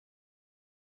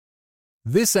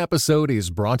This episode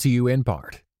is brought to you in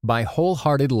part by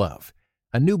Wholehearted Love,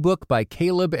 a new book by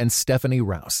Caleb and Stephanie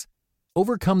Rouse.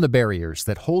 Overcome the barriers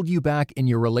that hold you back in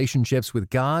your relationships with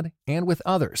God and with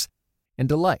others, and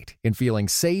delight in feeling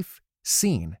safe,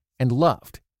 seen, and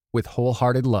loved with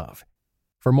Wholehearted Love.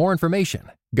 For more information,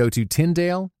 go to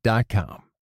Tyndale.com.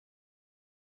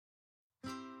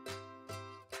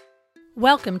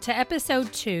 Welcome to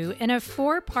episode 2 in a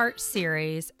 4-part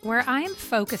series where I am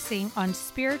focusing on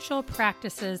spiritual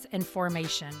practices and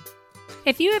formation.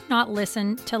 If you have not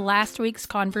listened to last week's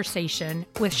conversation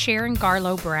with Sharon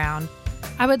Garlow Brown,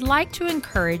 I would like to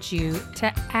encourage you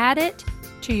to add it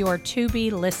to your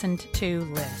to-be listened to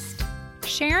list.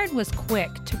 Sharon was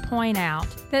quick to point out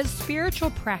that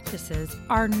spiritual practices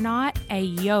are not a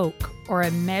yoke or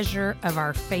a measure of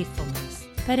our faithfulness,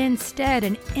 but instead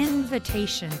an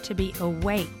invitation to be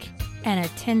awake and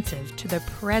attentive to the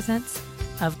presence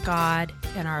of God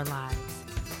in our lives.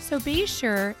 So be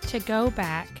sure to go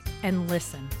back and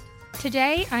listen.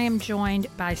 Today I am joined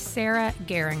by Sarah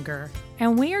Geringer,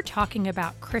 and we are talking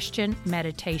about Christian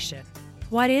meditation.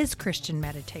 What is Christian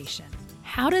meditation?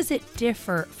 How does it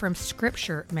differ from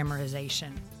scripture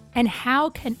memorization? And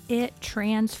how can it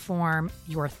transform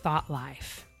your thought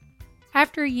life?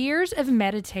 After years of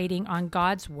meditating on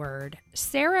God's Word,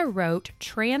 Sarah wrote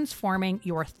Transforming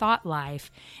Your Thought Life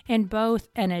in both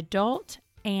an adult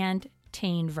and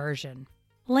teen version.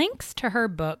 Links to her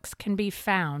books can be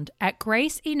found at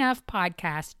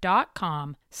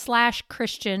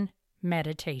graceenoughpodcast.com/Christian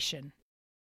meditation.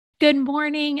 Good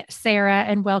morning, Sarah,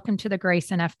 and welcome to the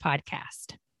Grace Enough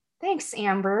podcast. Thanks,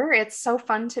 Amber. It's so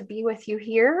fun to be with you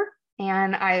here,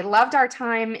 and I loved our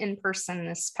time in person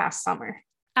this past summer.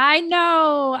 I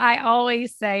know. I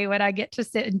always say when I get to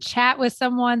sit and chat with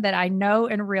someone that I know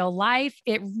in real life,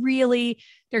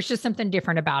 there's just something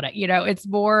different about it. You know, it's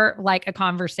more like a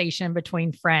conversation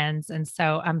between friends. And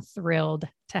so I'm thrilled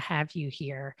to have you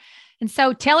here. And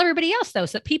so tell everybody else, though,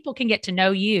 so that people can get to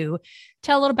know you.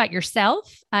 Tell a little about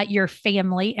yourself, your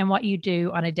family, and what you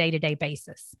do on a day-to-day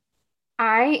basis.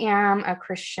 I am a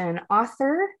Christian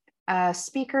author, a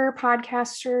speaker,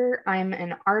 podcaster. I'm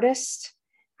an artist.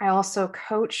 I also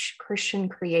coach Christian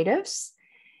creatives,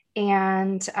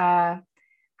 and I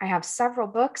have several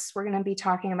books. We're going to be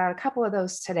talking about a couple of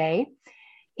those today.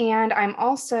 And I'm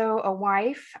also a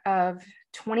wife of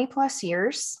 20 plus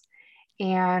years,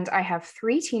 and I have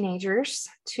 3 teenagers,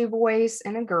 2 boys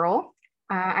and a girl.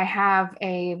 I have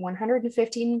a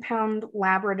 115-pound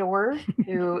Labrador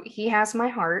who he has my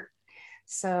heart.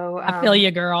 So I feel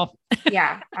you, girl.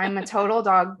 Yeah, I'm a total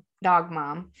dog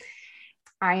mom.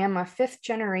 I am a 5th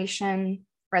generation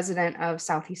resident of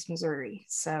Southeast Missouri.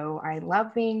 So I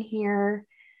love being here,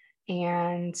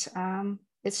 and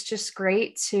it's just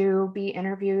great to be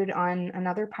interviewed on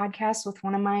another podcast with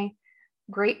one of my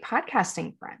great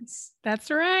podcasting friends. That's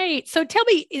right. So tell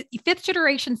me, 5th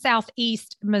generation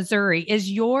Southeast Missouri,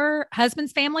 is your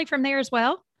husband's family from there as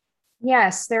well?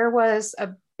 Yes, there was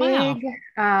a big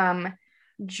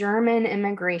German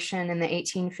immigration in the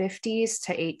 1850s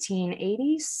to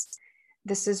 1880s.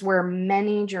 This is where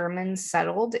many Germans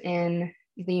settled in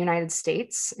the United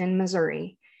States, in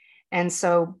Missouri. And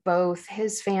so both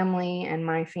his family and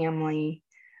my family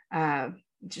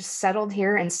just settled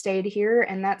here and stayed here.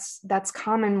 And that's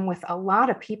common with a lot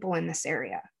of people in this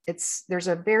area. There's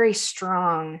a very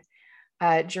strong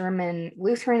German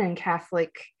Lutheran and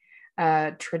Catholic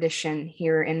tradition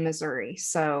here in Missouri.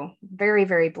 So very,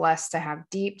 very blessed to have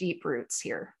deep, deep roots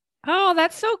here. Oh,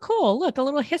 that's so cool. Look, a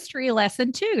little history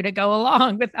lesson too, to go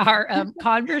along with our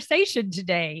conversation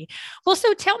today. Well,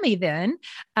 so tell me then,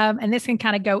 and this can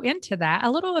kind of go into that,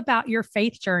 a little about your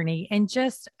faith journey and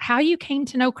just how you came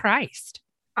to know Christ.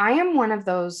 I am one of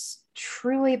those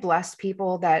truly blessed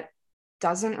people that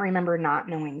doesn't remember not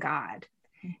knowing God.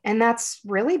 And that's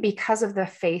really because of the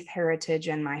faith heritage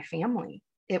in my family.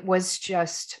 It was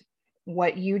just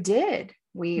what you did.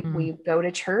 We go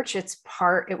to church.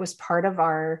 It was part of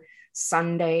our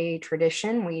Sunday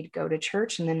tradition. We'd go to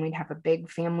church and then we'd have a big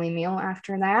family meal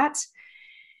after that.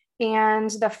 And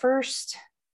the first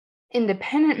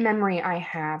independent memory I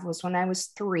have was when I was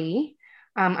 3.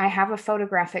 I have a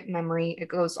photographic memory. It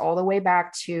goes all the way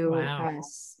back to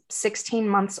 16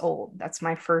 months old. That's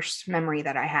my first memory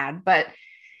that I had. But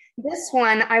this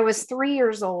one, I was 3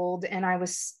 years old and I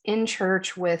was in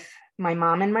church with my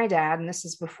mom and my dad, and this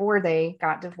is before they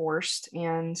got divorced,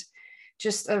 and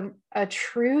just a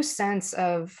true sense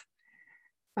of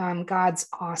God's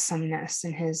awesomeness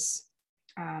and his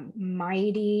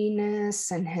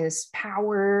mightiness and his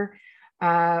power.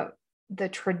 The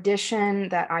tradition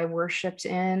that I worshiped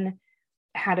in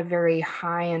had a very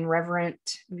high and reverent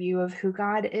view of who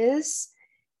God is.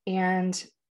 And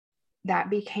that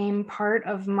became part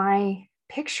of my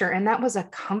picture. And that was a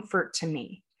comfort to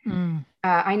me.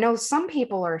 I know some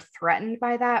people are threatened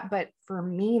by that, but for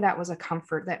me, that was a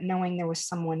comfort, that knowing there was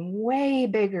someone way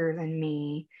bigger than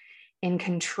me in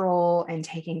control and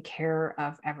taking care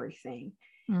of everything.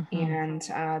 And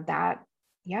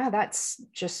that's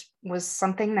just was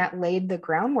something that laid the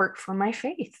groundwork for my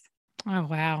faith. Oh,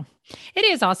 wow. It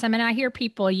is awesome. And I hear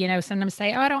people, sometimes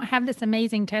say, oh, I don't have this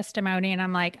amazing testimony. And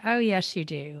I'm like, oh, yes, you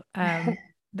do.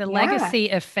 The legacy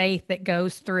of faith that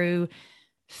goes through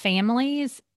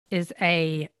families is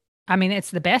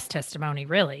it's the best testimony,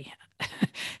 really.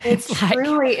 It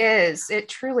truly is. It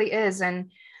truly is.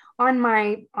 And on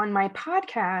my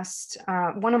podcast,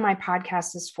 one of my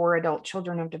podcasts is for adult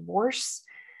children of divorce.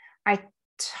 I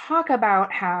talk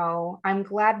about how I'm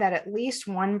glad that at least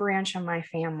one branch of my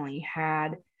family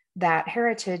had that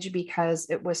heritage, because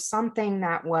it was something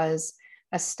that was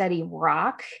a steady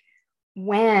rock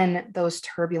when those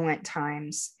turbulent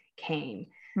times came.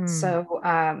 So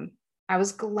I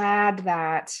was glad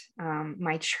that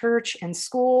my church and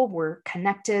school were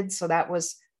connected. So that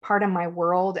was part of my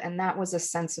world. And that was a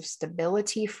sense of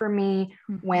stability for me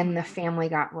when the family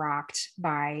got rocked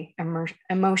by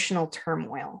emotional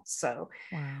turmoil. So,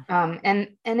 wow. And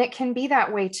it can be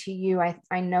that way to you.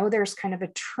 I know there's kind of a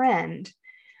trend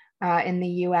in the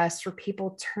US for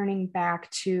people turning back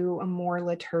to a more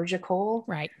liturgical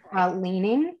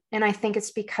leaning. And I think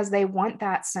it's because they want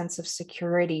that sense of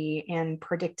security and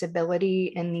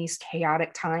predictability in these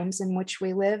chaotic times in which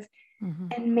we live.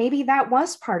 And maybe that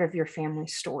was part of your family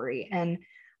story. And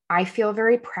I feel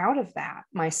very proud of that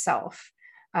myself,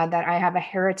 that I have a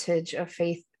heritage of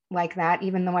faith like that,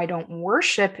 even though I don't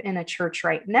worship in a church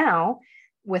right now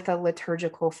with a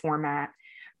liturgical format.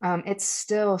 It's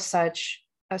still such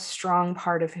a strong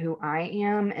part of who I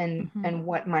am and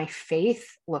what my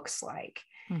faith looks like.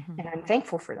 And I'm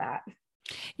thankful for that.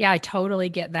 Yeah, I totally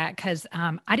get that, because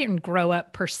I didn't grow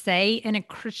up per se in a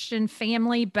Christian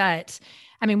family, but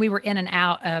we were in and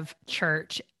out of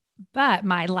church, but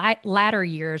my latter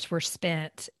years were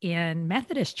spent in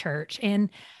Methodist church. And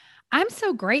I'm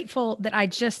so grateful that I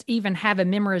just even have a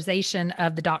memorization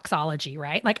of the doxology,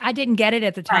 right? Like, I didn't get it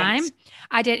at the time. Right.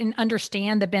 I didn't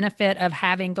understand the benefit of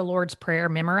having the Lord's Prayer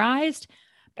memorized.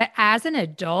 But as an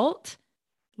adult,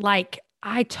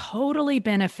 I totally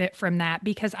benefit from that,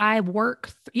 because I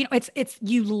work, it's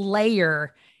you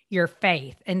layer your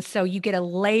faith. And so you get a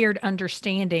layered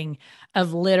understanding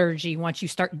of liturgy once you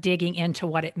start digging into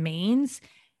what it means.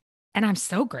 And I'm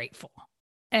so grateful.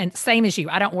 And same as you,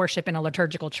 I don't worship in a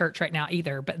liturgical church right now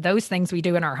either, but those things we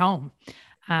do in our home,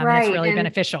 it's really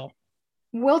beneficial.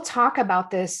 We'll talk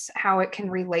about this, how it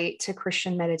can relate to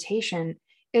Christian meditation.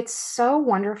 It's so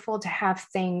wonderful to have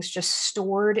things just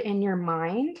stored in your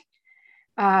mind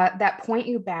that point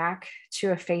you back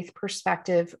to a faith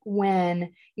perspective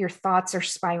when your thoughts are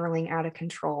spiraling out of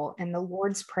control. And the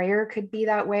Lord's Prayer could be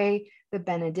that way. The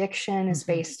benediction is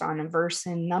based on a verse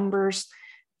in Numbers.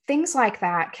 Things like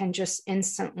that can just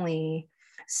instantly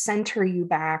center you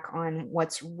back on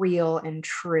what's real and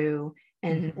true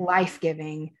and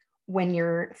life-giving when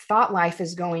your thought life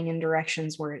is going in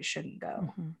directions where it shouldn't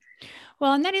go.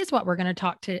 Well, and that is what we're going to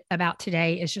talk about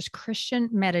today, is just Christian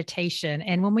meditation.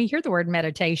 And when we hear the word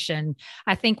meditation,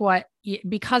 I think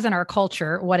because in our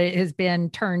culture, what it has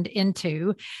been turned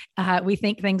into, we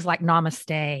think things like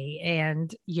namaste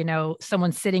and,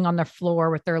 someone sitting on the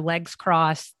floor with their legs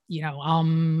crossed,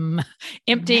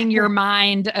 emptying your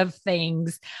mind of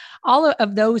things, all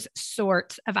of those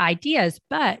sorts of ideas.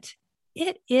 But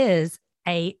it is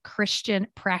a Christian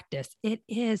practice. It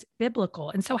is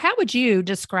biblical. And so how would you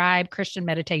describe Christian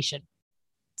meditation?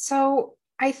 So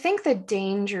I think the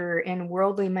danger in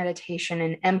worldly meditation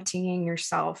and emptying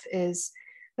yourself is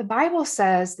the Bible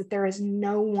says that there is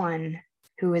no one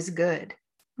who is good.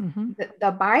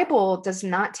 The Bible does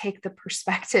not take the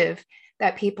perspective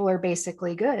that people are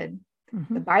basically good.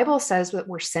 The Bible says that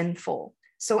we're sinful.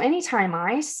 So anytime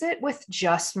I sit with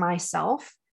just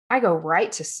myself, I go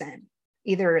right to sin.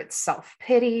 Either it's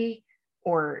self-pity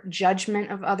or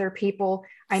judgment of other people.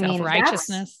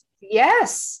 Self-righteousness.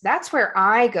 That's where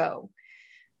I go.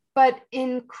 But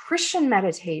in Christian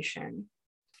meditation,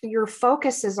 your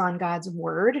focus is on God's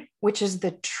word, which is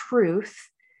the truth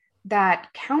that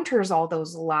counters all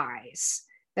those lies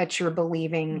that you're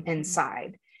believing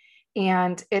inside.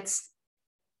 And it's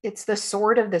the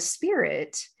sword of the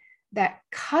Spirit that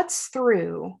cuts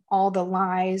through all the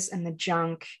lies and the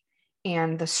junk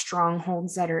and the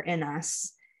strongholds that are in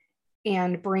us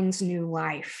and brings new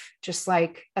life, just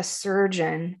like a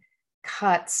surgeon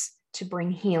cuts to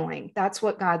bring healing. That's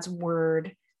what God's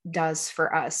word does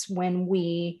for us when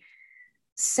we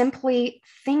simply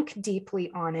think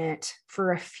deeply on it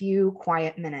for a few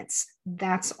quiet minutes.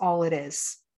 That's all it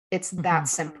is. It's that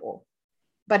simple,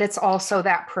 but it's also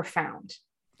that profound.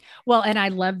 Well, and I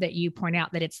love that you point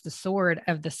out that it's the sword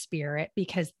of the spirit,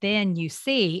 because then you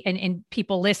see, and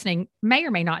people listening may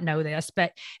or may not know this,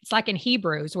 but it's like in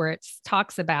Hebrews where it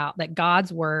talks about that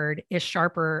God's word is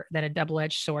sharper than a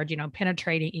double-edged sword,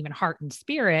 penetrating even heart and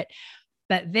spirit.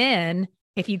 But then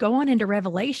if you go on into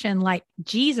Revelation, like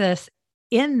Jesus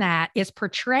in that is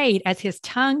portrayed as his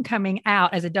tongue coming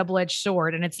out as a double-edged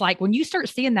sword. And it's like, when you start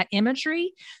seeing that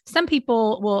imagery, some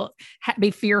people will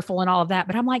be fearful and all of that.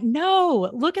 But I'm like, no,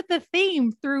 look at the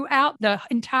theme throughout the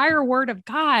entire word of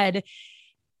God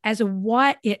as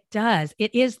what it does.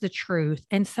 It is the truth.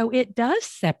 And so it does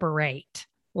separate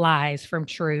lies from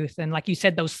truth. And like you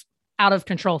said, those out of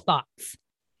control thoughts.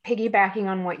 Piggybacking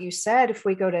on what you said, if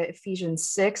we go to Ephesians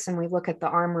 6 and we look at the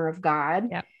armor of God,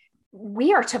 yep.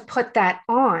 We are to put that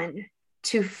on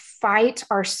to fight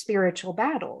our spiritual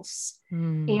battles.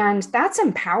 And that's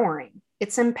empowering.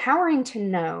 It's empowering to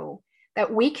know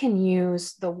that we can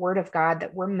use the word of God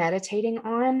that we're meditating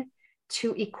on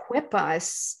to equip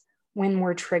us when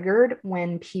we're triggered,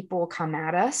 when people come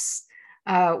at us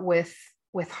with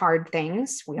hard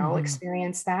things. We all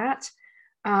experience that.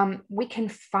 We can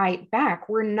fight back.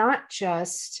 We're not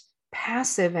just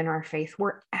passive in our faith,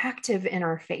 we're active in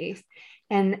our faith.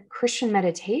 And Christian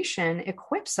meditation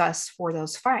equips us for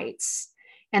those fights.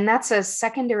 And that's a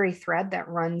secondary thread that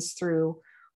runs through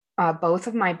both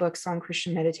of my books on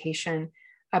Christian meditation,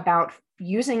 about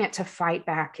using it to fight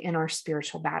back in our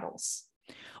spiritual battles.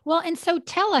 Well, and so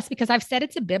tell us, because I've said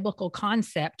it's a biblical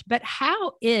concept, but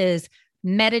how is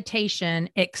meditation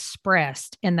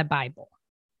expressed in the Bible?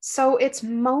 So it's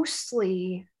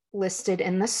mostly listed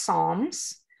in the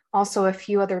Psalms, also a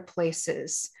few other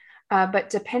places. But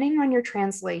depending on your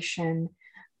translation,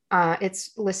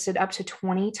 it's listed up to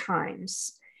 20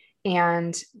 times.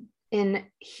 And in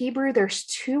Hebrew, there's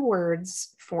two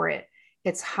words for it.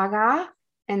 It's Haggah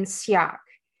and Siach.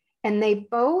 And they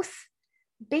both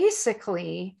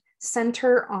basically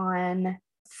center on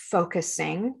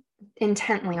focusing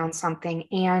intently on something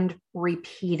and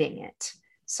repeating it.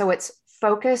 So it's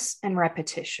focus and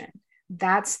repetition.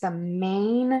 That's the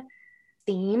main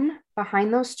theme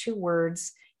behind those two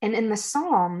words. And in the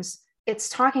Psalms, it's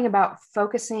talking about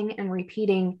focusing and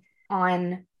repeating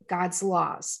on God's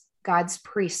laws, God's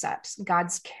precepts,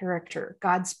 God's character,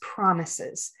 God's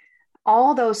promises,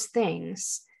 all those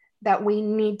things that we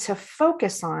need to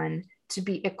focus on to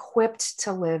be equipped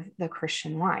to live the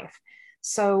Christian life.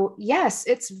 So yes,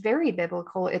 it's very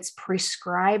biblical. It's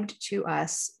prescribed to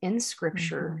us in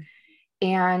Scripture.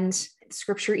 And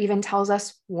Scripture even tells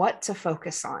us what to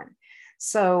focus on.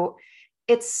 So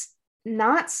it's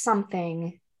not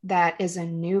something that is a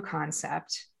new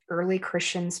concept. Early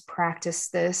Christians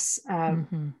practiced this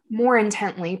more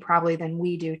intently probably than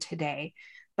we do today,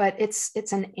 but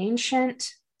it's an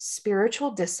ancient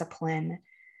spiritual discipline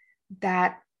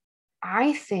that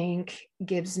I think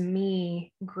gives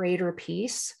me greater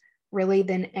peace really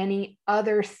than any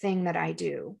other thing that I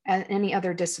do, any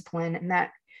other discipline. And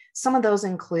that some of those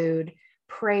include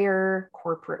prayer,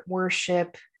 corporate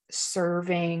worship,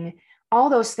 serving. All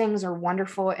those things are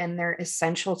wonderful and they're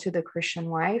essential to the Christian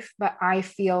life. But I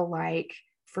feel like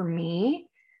for me,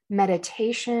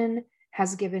 meditation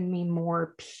has given me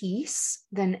more peace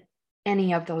than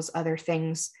any of those other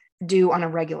things do on a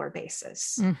regular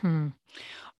basis.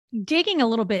 Digging a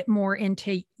little bit more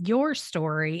into your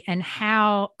story and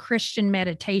how Christian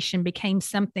meditation became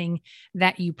something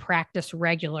that you practice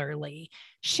regularly.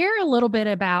 Share a little bit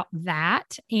about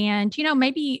that and,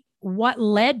 maybe what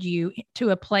led you to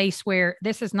a place where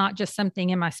this is not just something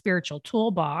in my spiritual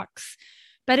toolbox,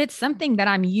 but it's something that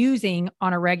I'm using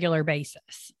on a regular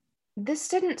basis. This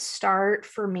didn't start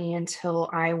for me until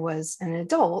I was an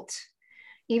adult,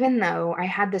 even though I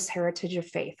had this heritage of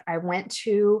faith. I went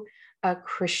to a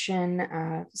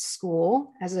Christian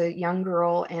school as a young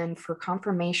girl, and for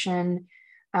confirmation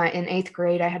in 8th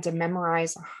grade, I had to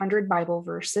memorize 100 Bible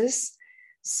verses.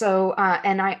 So,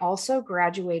 and I also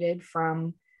graduated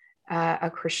from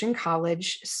a Christian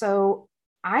college. So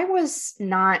I was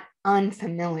not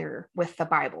unfamiliar with the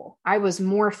Bible. I was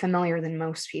more familiar than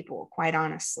most people, quite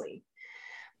honestly.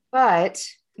 But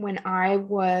when I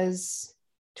was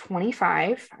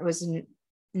 25, I was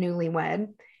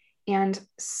newlywed, and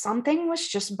something was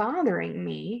just bothering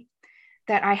me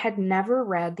that I had never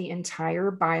read the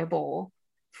entire Bible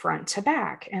front to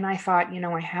back. And I thought,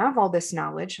 I have all this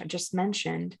knowledge I just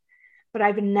mentioned, but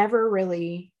I've never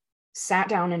really sat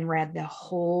down and read the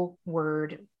whole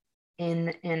word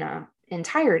in a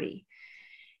entirety.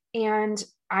 And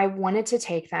I wanted to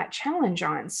take that challenge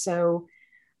on. So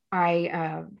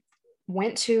I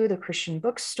went to the Christian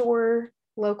bookstore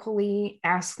locally,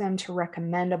 asked them to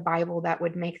recommend a Bible that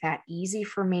would make that easy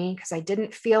for me, because I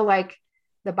didn't feel like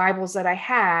the Bibles that I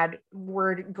had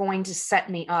were going to set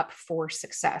me up for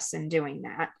success in doing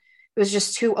that. It was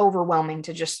just too overwhelming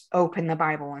to just open the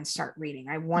Bible and start reading.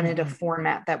 I wanted a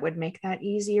format that would make that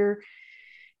easier.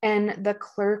 And the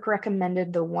clerk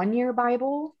recommended the 1-year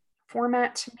Bible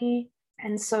format to me.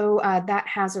 And so that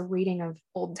has a reading of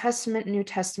Old Testament, New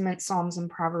Testament, Psalms, and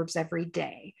Proverbs every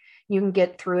day. You can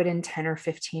get through it in 10 or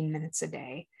 15 minutes a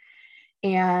day.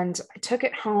 And I took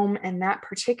it home, and that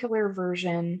particular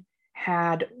version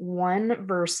had one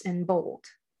verse in bold.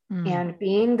 And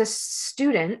being the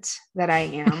student that I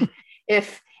am,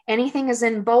 if anything is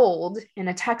in bold in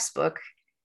a textbook,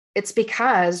 it's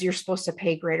because you're supposed to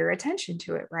pay greater attention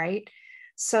to it, right?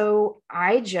 So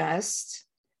I just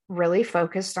really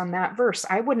focused on that verse.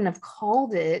 I wouldn't have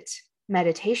called it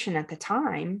meditation at the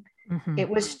time. It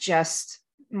was just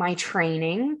my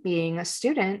training, being a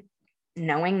student,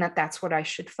 knowing that that's what I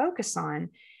should focus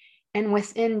on. And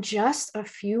within just a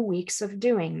few weeks of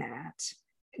doing that,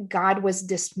 God was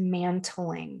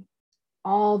dismantling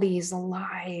all these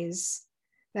lies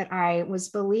that I was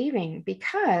believing,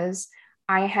 because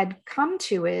I had come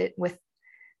to it with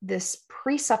this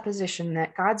presupposition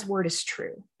that God's word is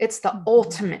true. It's the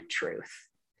ultimate truth.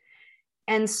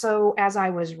 And so as I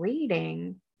was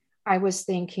reading, I was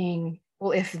thinking,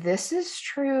 well, if this is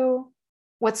true,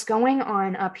 what's going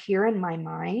on up here in my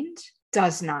mind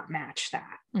does not match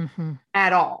that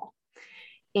at all.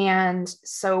 And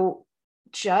so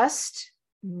just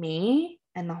me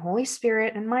and the Holy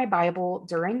Spirit and my Bible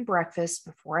during breakfast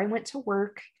before I went to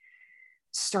work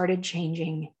started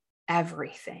changing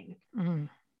everything.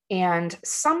 And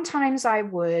sometimes I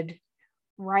would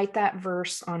write that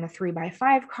verse on a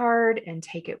 3x5 card and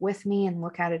take it with me and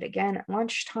look at it again at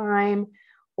lunchtime,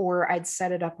 or I'd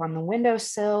set it up on the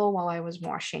windowsill while I was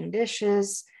washing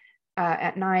dishes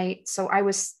at night. So I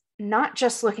was not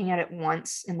just looking at it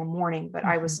once in the morning, but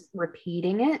I was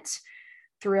repeating it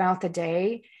throughout the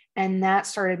day. And that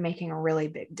started making a really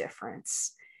big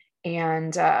difference.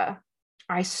 And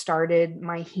I started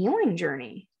my healing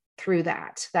journey through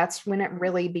that. That's when it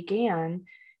really began.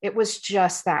 It was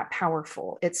just that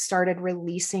powerful. It started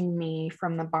releasing me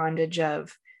from the bondage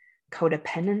of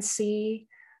codependency,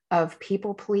 of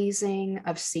people pleasing,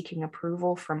 of seeking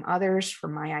approval from others for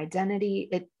my identity.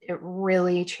 It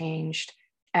really changed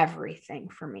everything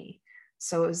for me.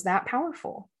 So it was that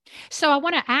powerful. So I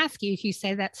want to ask you, you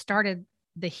say that started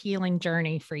the healing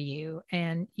journey for you,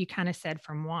 and you kind of said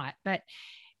from what, but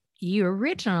you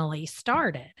originally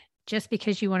started just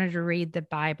because you wanted to read the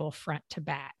Bible front to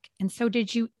back. And so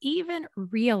did you even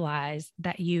realize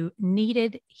that you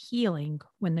needed healing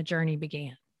when the journey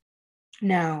began?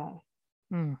 No,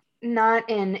 not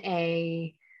in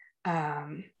a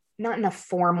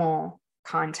formal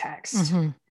context.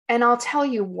 And I'll tell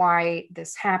you why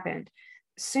this happened.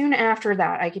 Soon after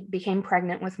that, I became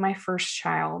pregnant with my first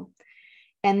child.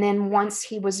 And then once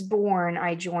he was born,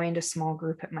 I joined a small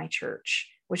group at my church,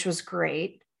 which was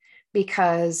great,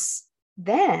 because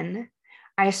then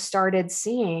I started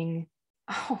seeing,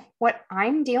 oh, what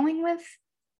I'm dealing with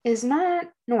is not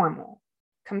normal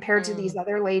compared to these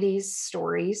other ladies'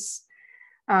 stories.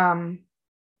 Wow,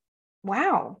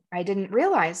 I didn't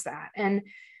realize that. And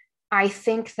I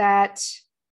think that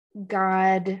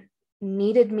God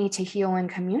needed me to heal in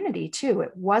community too.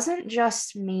 It wasn't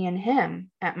just me and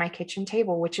him at my kitchen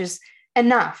table, which is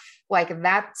enough. Like,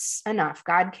 that's enough.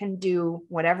 God can do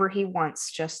whatever he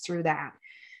wants just through that.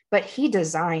 But he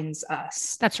designs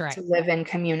us to live in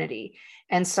community.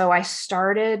 And so I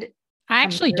started. I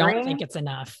actually don't think it's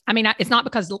enough. I mean, it's not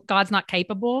because God's not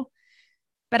capable,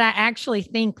 but I actually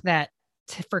think that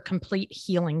for complete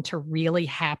healing to really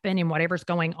happen in whatever's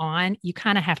going on, you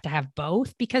kind of have to have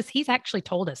both, because he's actually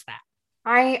told us that.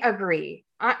 I agree.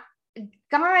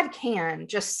 God can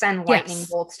just send lightning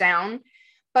bolts down,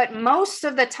 but most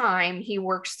of the time he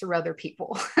works through other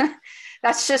people.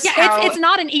 That's just how it's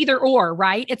not an either or,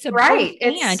 right? It's a right.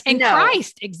 Both and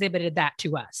Christ exhibited that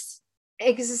to us.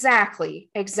 Exactly.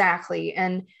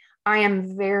 And I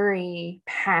am very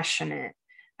passionate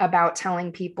about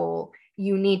telling people,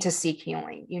 you need to seek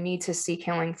healing. You need to seek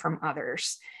healing from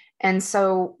others. And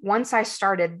so once I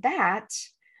started that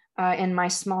in my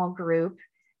small group,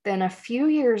 then a few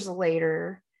years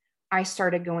later, I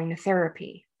started going to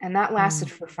therapy, and that lasted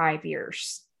for 5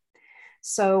 years.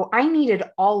 So I needed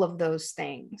all of those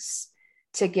things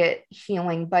to get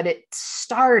healing, but it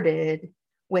started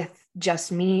with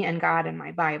just me and God and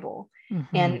my Bible.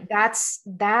 And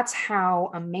that's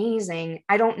how amazing.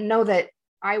 I don't know that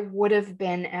I would have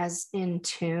been as in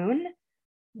tune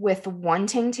with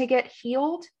wanting to get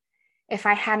healed if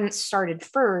I hadn't started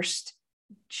first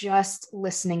just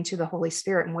listening to the Holy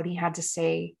Spirit and what he had to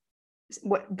say,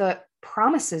 what the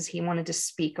promises he wanted to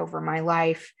speak over my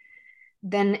life.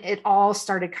 Then it all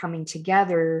started coming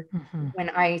together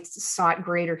when I sought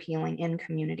greater healing in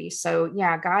community. So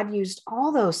yeah, God used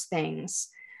all those things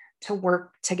to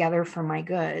work together for my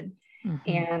good.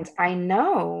 And I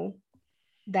know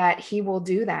that he will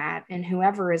do that. And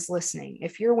whoever is listening,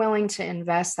 if you're willing to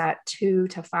invest that 2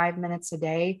 to 5 minutes a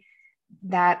day,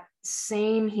 that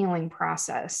same healing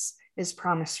process is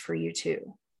promised for you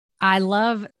too. I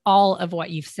love all of what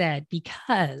you've said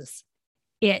because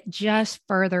it just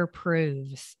further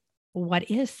proves what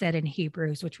is said in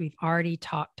Hebrews, which we've already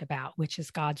talked about, which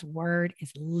is God's word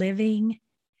is living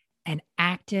and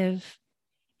active.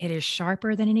 It is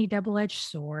sharper than any double-edged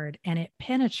sword, and it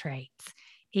penetrates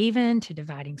even to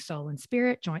dividing soul and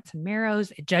spirit, joints and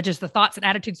marrows. It judges the thoughts and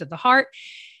attitudes of the heart.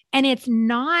 And it's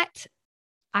not,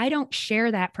 I don't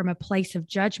share that from a place of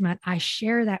judgment. I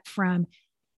share that from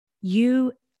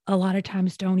you a lot of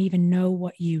times don't even know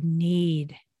what you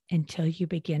need until you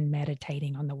begin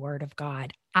meditating on the word of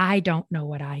God. I don't know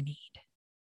what I need.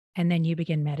 And then you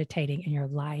begin meditating and your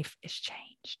life is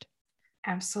changed.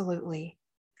 Absolutely.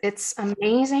 It's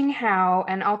amazing how,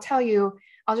 and I'll tell you,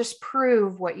 I'll just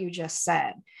prove what you just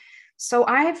said. So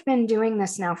I've been doing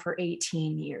this now for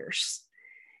 18 years.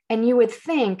 And you would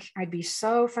think I'd be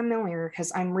so familiar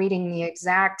because I'm reading the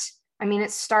exact,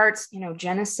 it starts,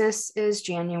 Genesis is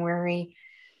January.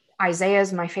 Isaiah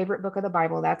is my favorite book of the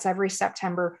Bible. That's every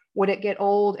September. Would it get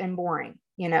old and boring?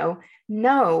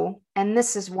 No. And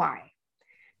this is why.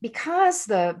 Because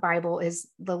the Bible is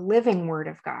the living word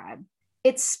of God,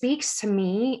 it speaks to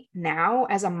me now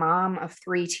as a mom of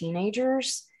 3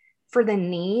 teenagers for the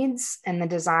needs and the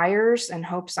desires and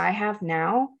hopes I have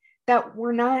now that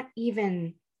were not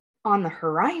even on the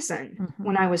horizon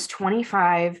when I was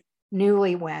 25,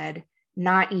 newlywed,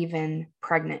 not even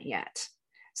pregnant yet.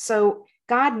 So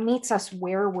God meets us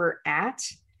where we're at,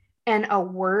 and a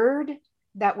word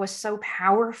that was so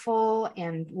powerful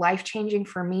and life-changing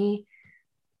for me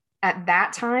at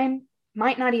that time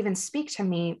might not even speak to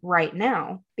me right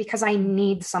now because I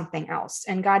need something else.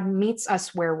 And God meets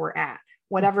us where we're at,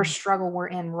 whatever struggle we're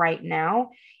in right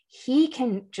now. He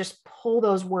can just pull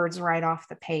those words right off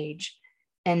the page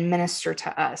and minister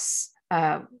to us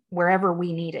wherever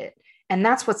we need it. And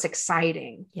that's what's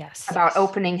exciting about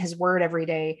opening his word every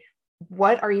day.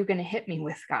 What are you going to hit me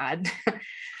with, God?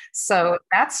 So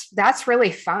that's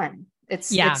really fun.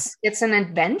 It's an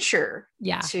adventure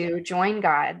to join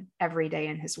God every day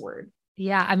in his word.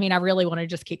 Yeah. I really want to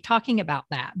just keep talking about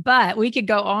that, but we could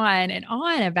go on and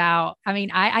on about,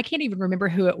 I can't even remember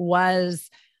who it was,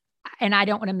 and I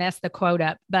don't want to mess the quote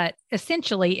up, but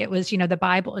essentially it was, the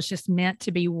Bible is just meant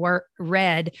to be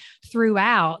read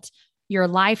throughout your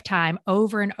lifetime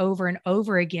over and over and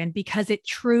over again, because it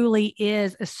truly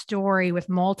is a story with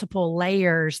multiple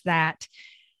layers that,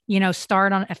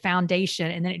 start on a foundation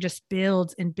and then it just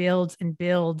builds and builds and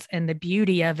builds. And the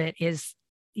beauty of it is,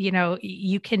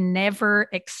 you can never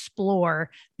explore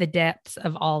the depths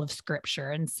of all of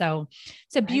Scripture. And so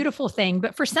it's a beautiful thing.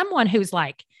 But for someone who's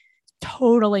like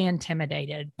totally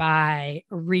intimidated by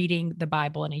reading the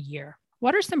Bible in a year,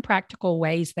 what are some practical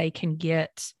ways they can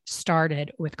get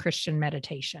started with Christian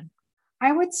meditation?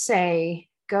 I would say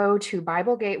go to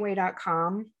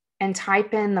BibleGateway.com and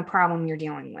type in the problem you're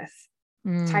dealing with.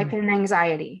 Type in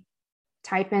anxiety,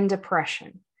 type in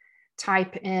depression,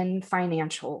 type in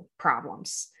financial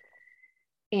problems,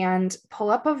 and pull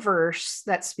up a verse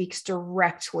that speaks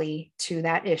directly to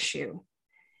that issue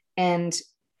and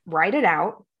write it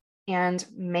out and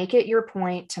make it your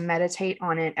point to meditate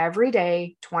on it every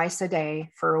day, twice a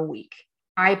day for a week.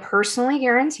 I personally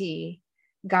guarantee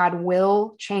God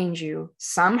will change you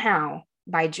somehow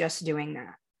by just doing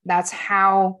that. That's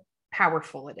how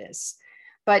powerful it is.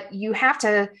 But you have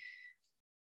to,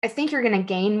 I think you're going to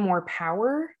gain more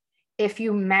power if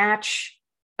you match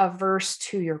a verse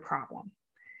to your problem.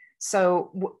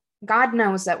 So God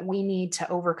knows that we need to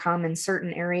overcome in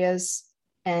certain areas,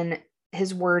 and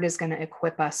his word is going to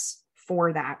equip us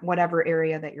for that, whatever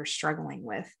area that you're struggling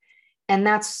with. And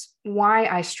that's why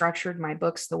I structured my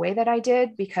books the way that I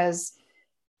did, because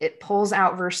it pulls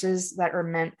out verses that are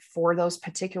meant for those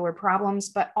particular problems,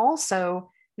 but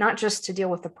also not just to deal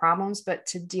with the problems, but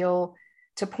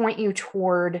to point you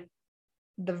toward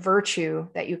the virtue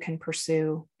that you can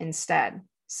pursue instead,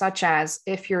 such as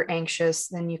if you're anxious,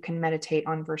 then you can meditate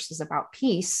on verses about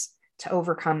peace to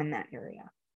overcome in that area.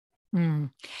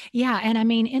 Yeah.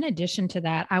 And in addition to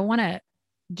that, I want to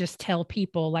just tell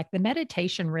people like the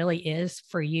meditation really is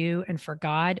for you and for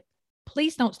God.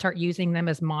 Please don't start using them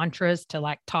as mantras to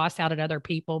like toss out at other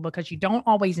people, because you don't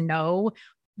always know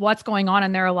what's going on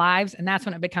in their lives. And that's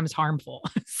when it becomes harmful.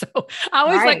 So I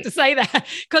always like to say that,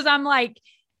 because I'm like,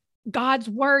 God's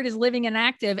word is living and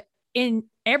active in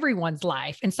everyone's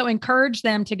life. And so encourage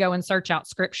them to go and search out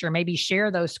scripture, maybe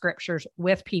share those scriptures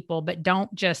with people, but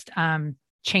don't just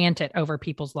chant it over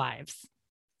people's lives.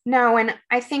 No. And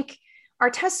I think our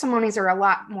testimonies are a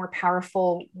lot more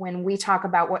powerful when we talk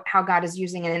about how God is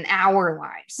using it in our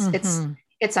lives. Mm-hmm.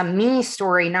 It's a me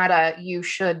story, not a you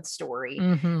should story.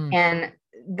 Mm-hmm. And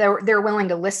they're willing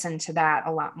to listen to that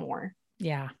a lot more.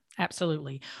 Yeah,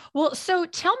 absolutely. Well, so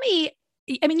tell me,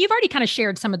 I mean, you've already kind of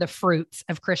shared some of the fruits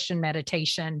of Christian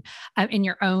meditation in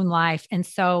your own life. And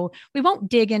so we won't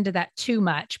dig into that too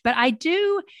much, but I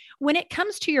do, when it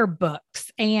comes to your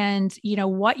books and, you know,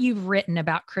 what you've written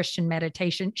about Christian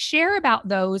meditation, share about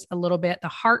those a little bit, the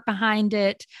heart behind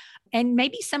it, and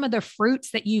maybe some of the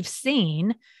fruits that you've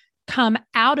seen come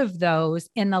out of those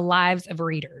in the lives of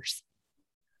readers.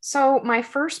 So my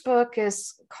first book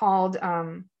is called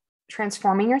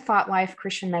Transforming Your Thought Life,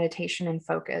 Christian Meditation and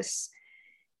Focus.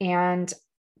 And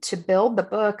to build the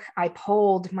book, I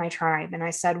polled my tribe and I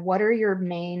said, what are your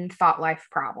main thought life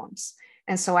problems?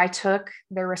 And so I took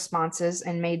their responses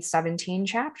and made 17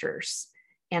 chapters.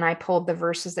 And I pulled the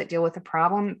verses that deal with the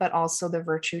problem, but also the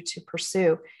virtue to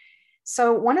pursue.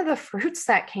 So one of the fruits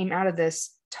that came out of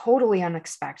this, totally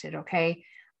unexpected, okay?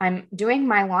 I'm doing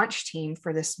my launch team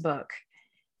for this book.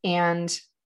 And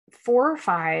 4 or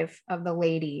 5 of the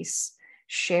ladies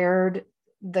shared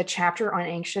the chapter on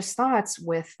anxious thoughts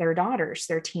with their daughters,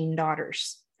 their teen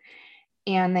daughters.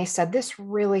 And they said, this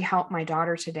really helped my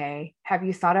daughter today. Have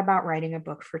you thought about writing a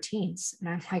book for teens? And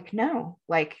I'm like, no,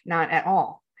 like not at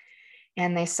all.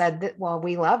 And they said that, well,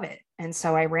 we love it. And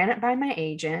so I ran it by my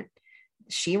agent.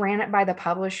 She ran it by the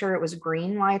publisher. It was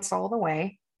green lights all the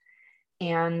way.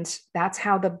 And that's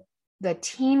how the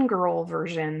teen girl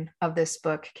version of this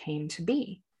book came to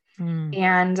be.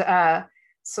 And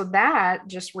so that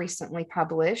just recently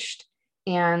published,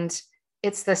 and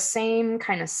it's the same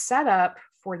kind of setup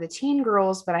for the teen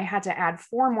girls, but I had to add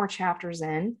 4 more chapters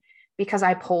in because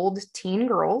I polled teen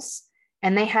girls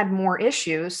and they had more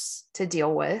issues to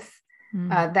deal with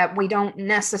that we don't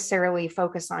necessarily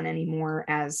focus on anymore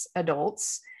as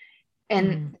adults,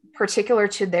 and particular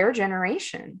to their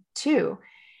generation too.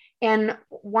 And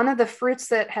one of the fruits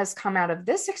that has come out of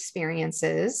this experience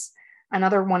is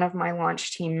another one of my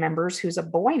launch team members, who's a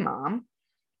boy mom,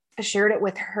 shared it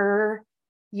with her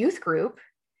youth group.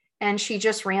 And she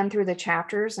just ran through the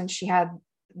chapters, and she had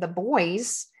the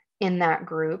boys in that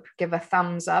group give a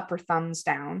thumbs up or thumbs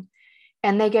down.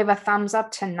 And they gave a thumbs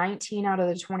up to 19 out of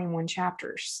the 21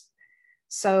 chapters.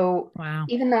 So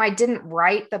Even though I didn't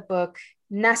write the book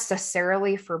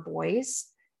necessarily for boys,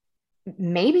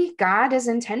 maybe God is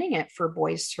intending it for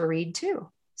boys to read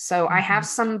too. So I have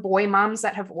some boy moms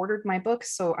that have ordered my book.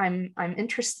 So I'm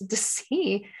interested to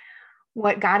see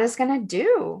what God is going to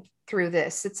do through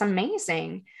this. It's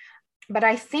amazing. But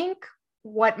I think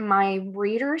what my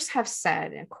readers have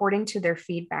said, according to their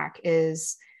feedback,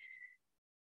 is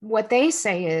what they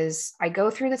say is, I go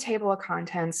through the table of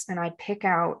contents and I pick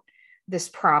out this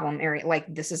problem area,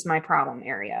 like this is my problem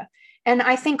area. And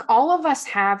I think all of us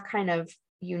have kind of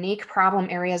unique problem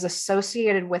areas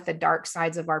associated with the dark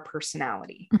sides of our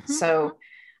personality. So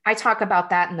I talk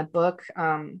about that in the book.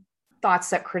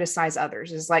 Thoughts that criticize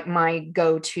others is like my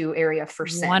go-to area for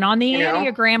sin. One on the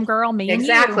Enneagram, girl, me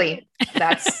exactly. And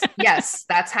you.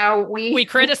 That's how we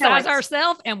criticize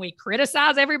ourselves and we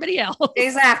criticize everybody else.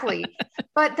 Exactly.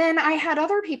 But then I had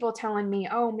other people telling me,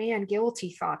 oh man, guilty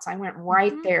thoughts. I went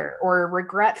right there, or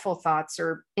regretful thoughts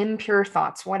or impure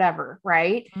thoughts, whatever.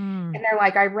 Right. And they're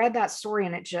like, I read that story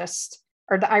and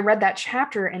I read that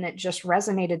chapter and it just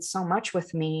resonated so much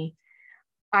with me.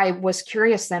 I was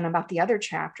curious then about the other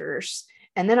chapters.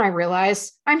 And then I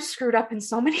realized I'm screwed up in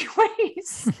so many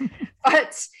ways.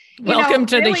 But welcome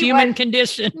to the human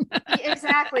condition.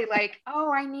 Exactly. Like,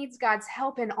 oh, I need God's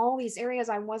help in all these areas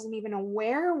I wasn't even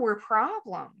aware were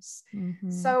problems.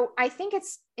 So I think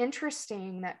it's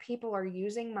interesting that people are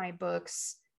using my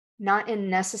books not in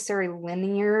necessarily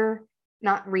linear,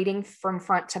 not reading from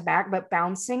front to back, but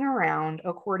bouncing around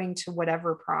according to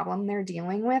whatever problem they're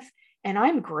dealing with. And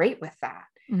I'm great with that.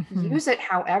 Use it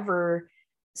however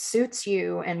suits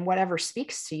you and whatever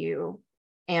speaks to you.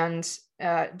 And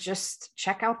just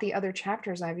check out the other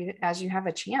chapters as you have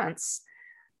a chance,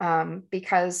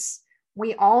 because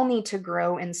we all need to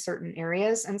grow in certain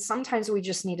areas. And sometimes we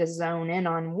just need to zone in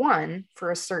on one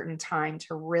for a certain time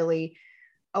to really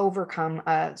overcome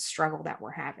a struggle that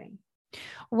we're having.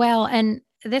 Well, and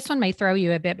this one may throw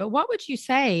you a bit, but what would you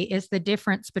say is the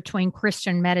difference between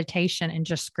Christian meditation and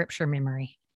just scripture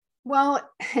memory? Well,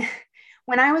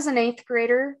 when I was an eighth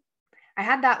grader, I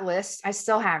had that list. I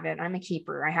still have it. I'm a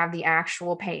keeper. I have the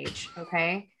actual page.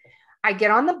 Okay. I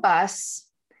get on the bus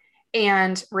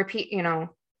and repeat,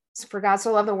 for God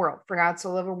so loved the world, for God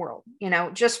so loved the world,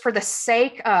 just for the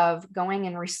sake of going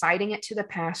and reciting it to the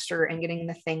pastor and getting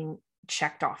the thing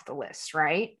checked off the list.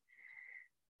 Right.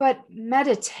 But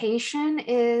meditation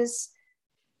is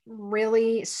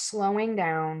really slowing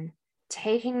down,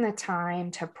 taking the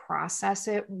time to process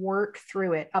it, work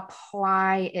through it,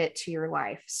 apply it to your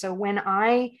life. So when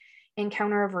I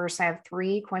encounter a verse, I have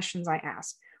three questions I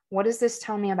ask. What does this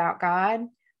tell me about God?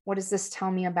 What does this tell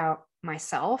me about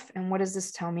myself? And what does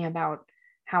this tell me about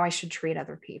how I should treat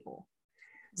other people?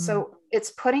 So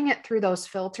it's putting it through those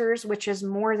filters, which is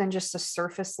more than just a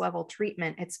surface level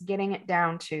treatment. It's getting it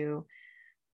down to,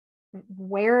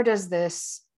 where does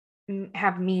this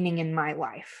have meaning in my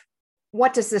life?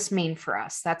 What does this mean for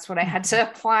us? That's what I had to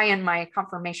apply in my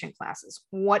confirmation classes.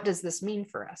 What does this mean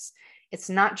for us? It's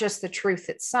not just the truth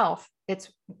itself. It's,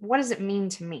 what does it mean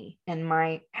to me and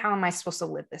how am I supposed to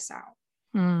live this out?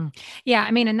 Yeah,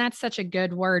 I mean, and that's such a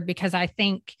good word, because I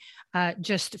think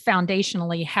just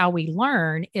foundationally how we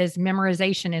learn is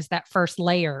memorization is that first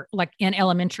layer, like in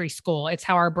elementary school. It's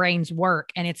how our brains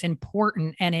work, and it's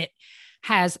important, and it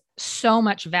has so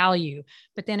much value.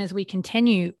 But then as we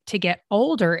continue to get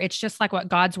older, it's just like what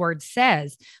God's word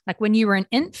says. Like when you were an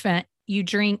infant, you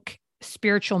drink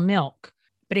spiritual milk.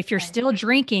 But if you're still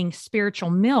drinking spiritual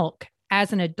milk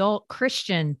as an adult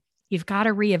Christian, you've got to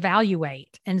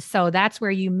reevaluate. And so that's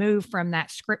where you move from that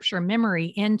scripture memory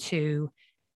into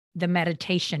the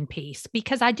meditation piece.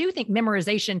 Because I do think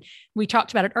memorization, we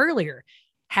talked about it earlier,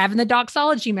 having the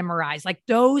doxology memorized, like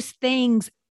those things,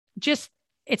 just,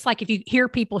 it's like if you hear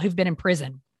people who've been in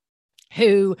prison,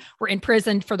 who were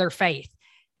imprisoned for their faith,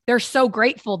 they're so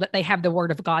grateful that they have the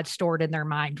word of God stored in their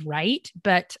mind, right?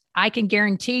 But I can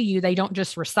guarantee you they don't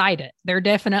just recite it. They're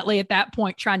definitely at that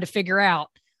point trying to figure out,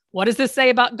 what does this say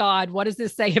about God? What does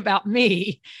this say about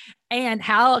me? And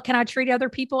how can I treat other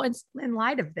people in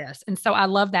light of this? And so I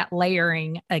love that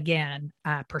layering again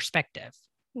perspective.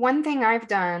 One thing I've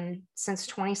done since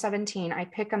 2017, I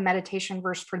pick a meditation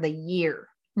verse for the year.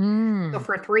 So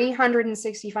for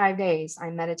 365 days, I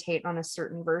meditate on a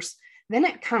certain verse. Then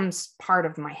it becomes part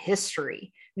of my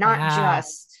history, not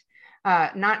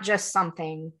just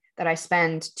something that I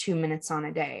spend 2 minutes on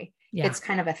a day. Yeah. It's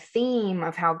kind of a theme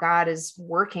of how God is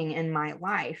working in my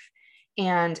life.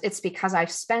 And it's because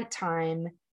I've spent time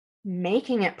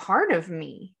making it part of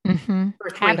me for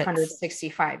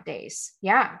 365 days.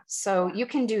 Yeah. So you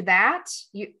can do that.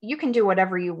 You can do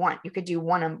whatever you want. You could do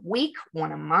one a week,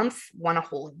 one a month, one a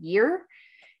whole year,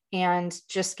 and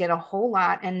just get a whole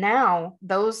lot. And now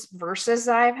those verses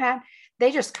that I've had,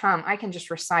 they just come. I can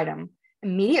just recite them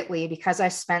immediately because I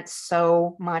spent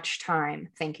so much time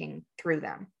thinking through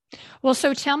them. Well,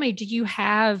 so tell me, do you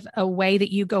have a way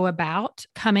that you go about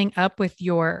coming up with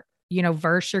your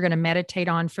verse you're going to meditate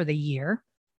on for the year?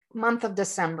 Month of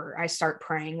December, I start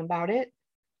praying about it.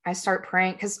 I start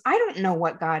praying because I don't know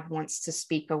what God wants to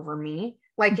speak over me.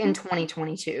 Like in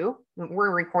 2022,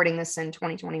 we're recording this in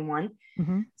 2021.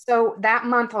 So that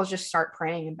month, I'll just start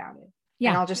praying about it. Yeah.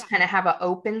 And I'll just kind of have an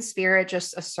open spirit,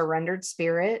 just a surrendered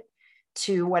spirit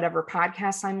to whatever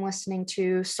podcasts I'm listening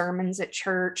to, sermons at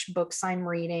church, books I'm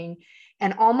reading.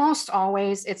 And almost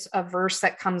always it's a verse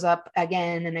that comes up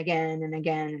again and again and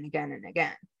again and again and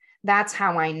again. That's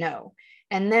how I know.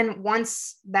 And then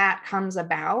once that comes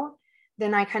about,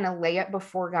 then I kind of lay it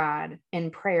before God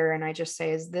in prayer. And I just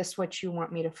say, is this what you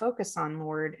want me to focus on,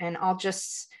 Lord? And I'll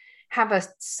just have a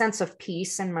sense of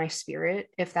peace in my spirit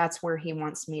if that's where he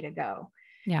wants me to go.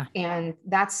 Yeah. And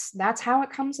that's how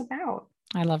it comes about.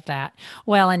 I love that.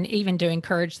 Well, and even to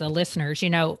encourage the listeners,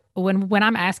 when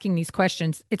I'm asking these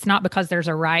questions, it's not because there's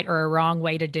a right or a wrong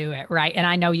way to do it, right? And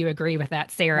I know you agree with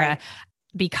that, Sarah. Right.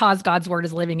 Because God's word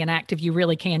is living and active, you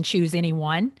really can choose any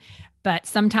one. But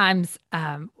sometimes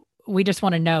we just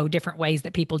want to know different ways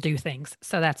that people do things.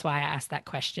 So that's why I asked that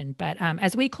question. But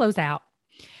as we close out,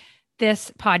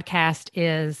 this podcast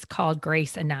is called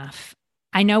Grace Enough.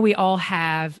 I know we all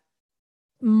have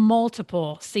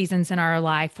multiple seasons in our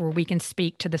life where we can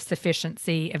speak to the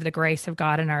sufficiency of the grace of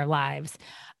God in our lives.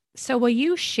 So will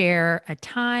you share a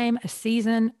time, a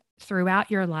season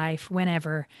throughout your life,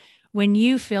 when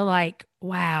you feel like,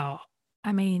 wow,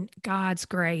 I mean, God's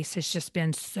grace has just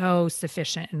been so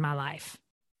sufficient in my life?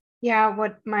 Yeah,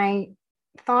 what my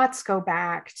thoughts go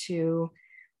back to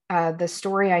the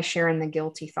story I share in the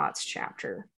Guilty Thoughts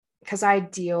chapter, because I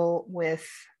deal with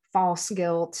false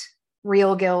guilt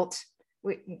real guilt.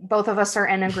 Both of us are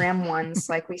Enneagram ones.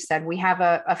 Like we said, we have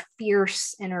a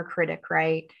fierce inner critic,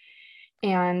 right?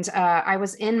 And I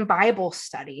was in Bible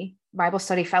study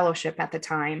fellowship at the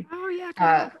time. Oh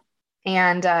yeah.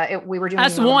 We were doing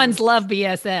us ones love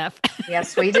BSF.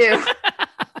 Yes, we do.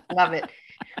 Love it.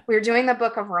 We were doing the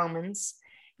book of Romans,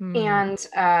 and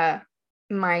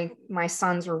my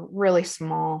sons were really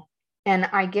small, and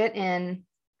I get in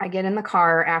the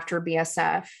car after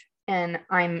BSF, and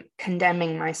I'm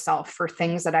condemning myself for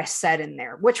things that I said in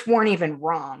there, which weren't even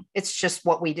wrong. It's just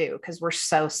what we do because we're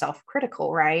so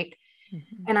self-critical, right?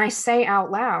 Mm-hmm. And I say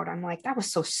out loud, I'm like, that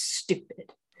was so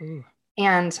stupid. Ooh.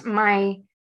 And my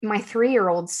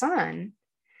 3-year-old son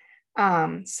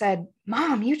said,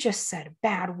 Mom, you just said a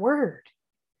bad word.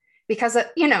 Because,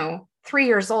 3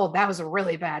 years old, that was a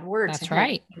really bad word. That's to him,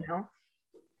 right.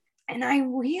 And I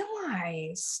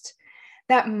realized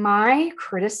that my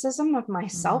criticism of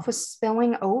myself was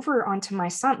spilling over onto my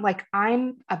son. Like,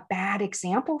 I'm a bad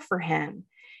example for him.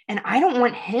 And I don't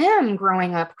want him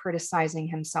growing up criticizing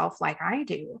himself like I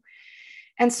do.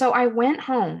 And so I went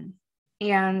home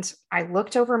and I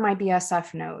looked over my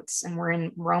BSF notes, and we're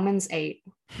in Romans 8.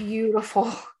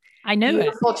 Beautiful. I know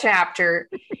beautiful chapter.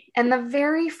 And the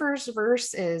very first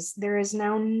verse is, there is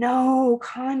now no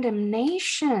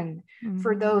condemnation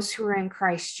for those who are in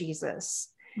Christ Jesus.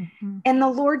 Mm-hmm. And the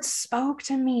Lord spoke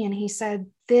to me and he said,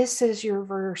 this is your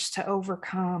verse to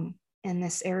overcome in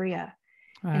this area.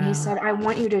 Wow. And he said, I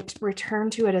want you to return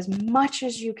to it as much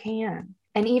as you can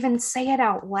and even say it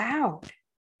out loud,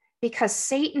 because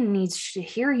Satan needs to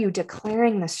hear you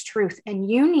declaring this truth, and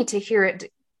you need to hear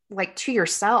it like to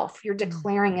yourself. You're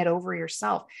declaring it over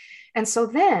yourself. And so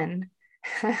then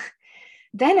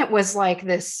it was like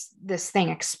this thing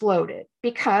exploded,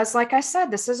 because like I said,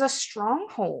 this is a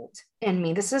stronghold in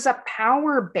me. This is a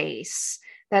power base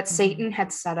that Satan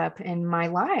had set up in my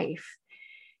life.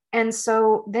 And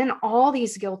so then all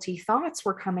these guilty thoughts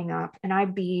were coming up, and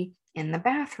I'd be in the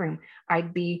bathroom,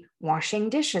 I'd be washing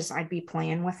dishes, I'd be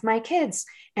playing with my kids,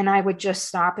 and I would just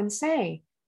stop and say,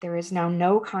 there is now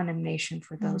no condemnation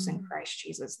for those in Christ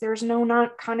Jesus. There's no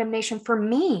condemnation for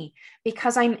me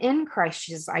because I'm in Christ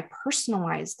Jesus. I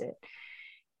personalized it.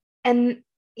 And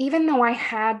even though I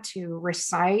had to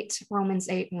recite Romans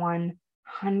 8:1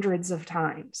 hundreds of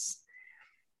times,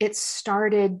 it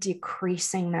started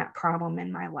decreasing that problem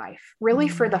in my life. Really,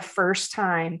 for the first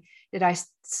time, did I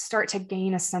start to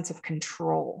gain a sense of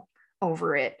control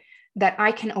over it, that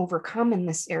I can overcome in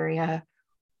this area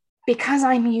because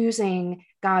I'm using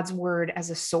God's word as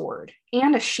a sword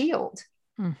and a shield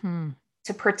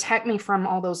to protect me from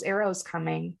all those arrows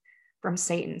coming from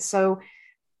Satan. So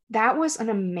that was an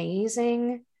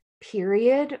amazing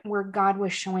period where God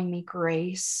was showing me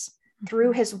grace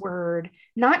through his word,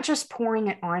 not just pouring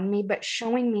it on me, but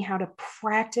showing me how to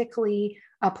practically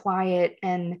apply it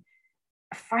and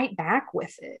fight back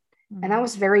with it. And that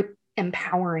was very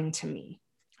empowering to me.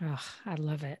 Oh, I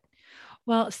love it.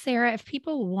 Well, Sarah, if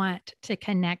people want to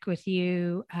connect with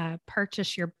you,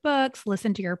 purchase your books,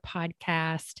 listen to your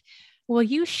podcast, will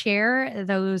you share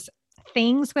those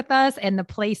things with us and the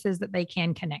places that they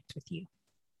can connect with you?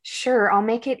 Sure. I'll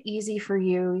make it easy for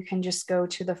you. You can just go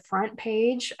to the front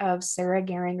page of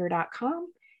sarahgeringer.com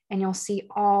and you'll see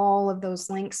all of those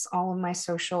links, all of my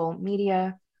social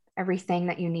media, everything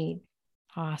that you need.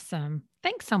 Awesome.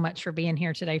 Thanks so much for being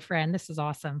here today, friend. This is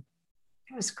awesome.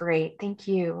 It was great. Thank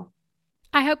you.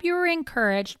 I hope you were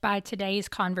encouraged by today's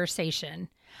conversation.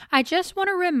 I just want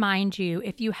to remind you,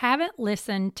 if you haven't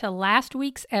listened to last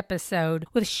week's episode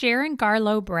with Sharon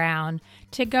Garlow Brown,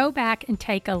 to go back and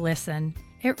take a listen.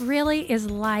 It really is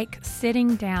like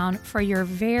sitting down for your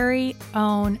very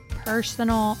own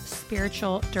personal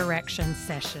spiritual direction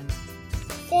session.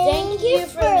 Thank you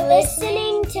for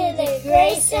listening to the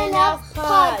Grace Enough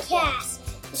podcast.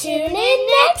 Tune in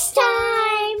next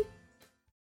time.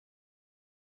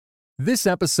 This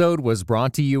episode was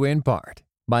brought to you in part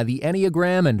by the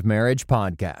Enneagram and Marriage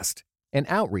Podcast, an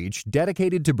outreach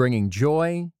dedicated to bringing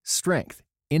joy, strength,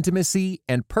 intimacy,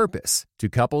 and purpose to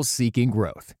couples seeking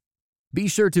growth. Be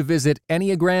sure to visit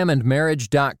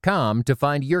enneagramandmarriage.com to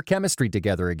find your chemistry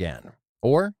together again,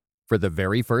 or for the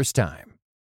very first time.